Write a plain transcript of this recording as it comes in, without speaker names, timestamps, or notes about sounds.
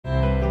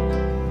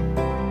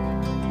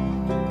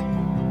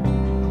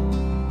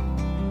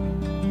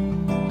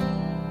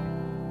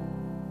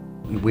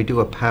we do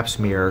a pap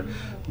smear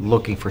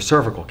looking for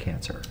cervical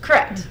cancer.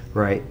 Correct.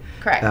 Right?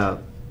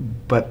 Correct.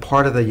 But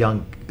part of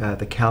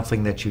the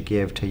counseling that you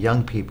give to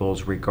young people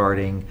is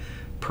regarding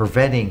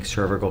preventing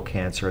cervical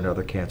cancer and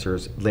other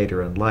cancers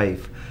later in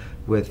life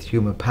with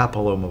human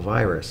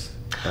papillomavirus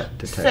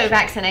detection. So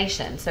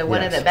vaccination. So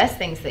one of Yes. the best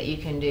things that you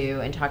can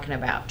do in talking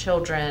about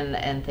children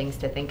and things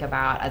to think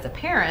about as a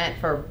parent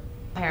for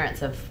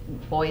parents of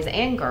boys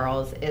and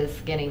girls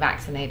is getting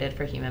vaccinated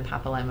for human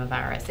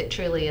papillomavirus. It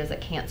truly is a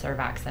cancer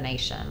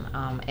vaccination.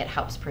 It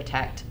helps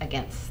protect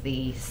against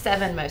the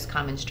 7 most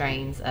common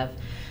strains of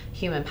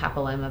human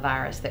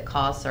papillomavirus that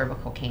cause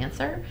cervical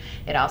cancer.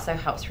 It also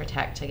helps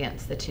protect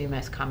against the 2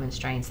 most common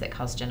strains that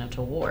cause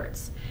genital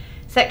warts.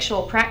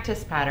 Sexual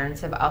practice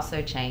patterns have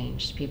also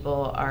changed.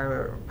 People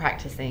are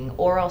practicing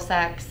oral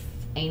sex,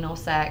 anal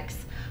sex,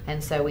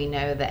 and so we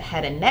know that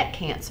head and neck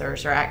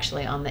cancers are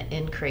actually on the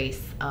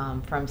increase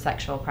from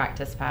sexual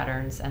practice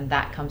patterns, and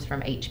that comes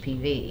from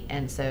HPV.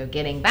 And so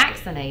getting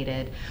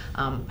vaccinated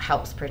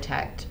helps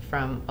protect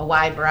from a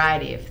wide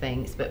variety of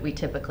things, but we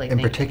typically In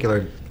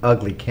particular,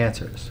 ugly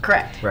cancers.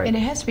 Correct. Right. And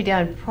it has to be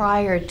done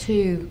prior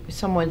to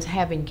someone's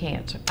having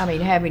cancer. I mean,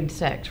 having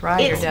sex,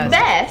 right? It's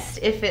best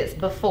if it's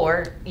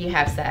before you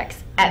have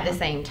sex. At the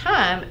same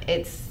time,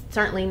 it's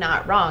certainly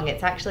not wrong.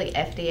 It's actually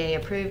FDA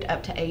approved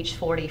up to age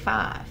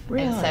 45.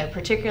 Really? And so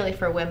particularly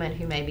for women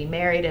who may be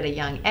married at a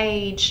young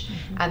age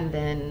and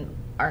then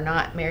are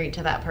not married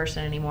to that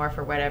person anymore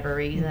for whatever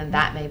reason,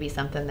 that may be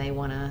something they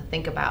want to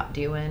think about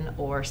doing,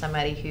 or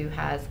somebody who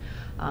has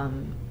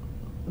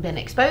been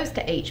exposed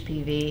to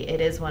HPV. It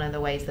is one of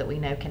the ways that we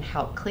know can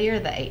help clear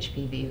the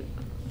HPV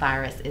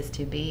virus is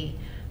to be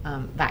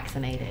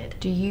vaccinated.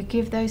 Do you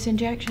give those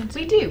injections?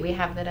 We do. We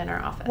have that in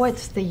our office.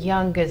 What's the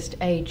youngest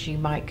age you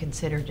might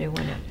consider doing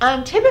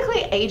it?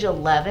 Typically age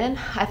 11.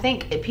 I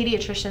think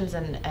pediatricians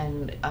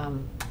and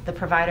the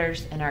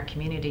providers in our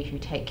community who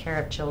take care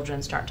of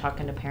children start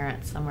talking to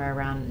parents somewhere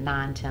around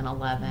 9, 10,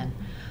 11.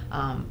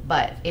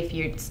 But if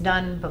it's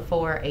done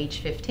before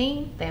age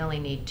 15, they only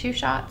need 2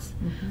 shots.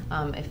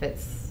 If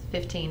it's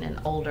 15 and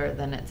older,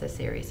 then it's a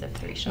series of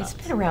 3 shots.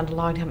 It's been around a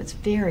long time. It's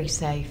very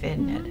safe,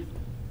 isn't it?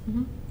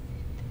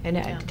 And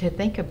to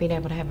think of being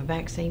able to have a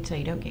vaccine so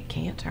you don't get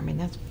cancer, I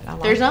mean, I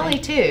like There's that. only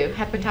 2,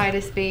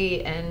 hepatitis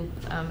B and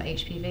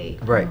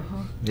HPV. Right.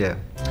 Yeah.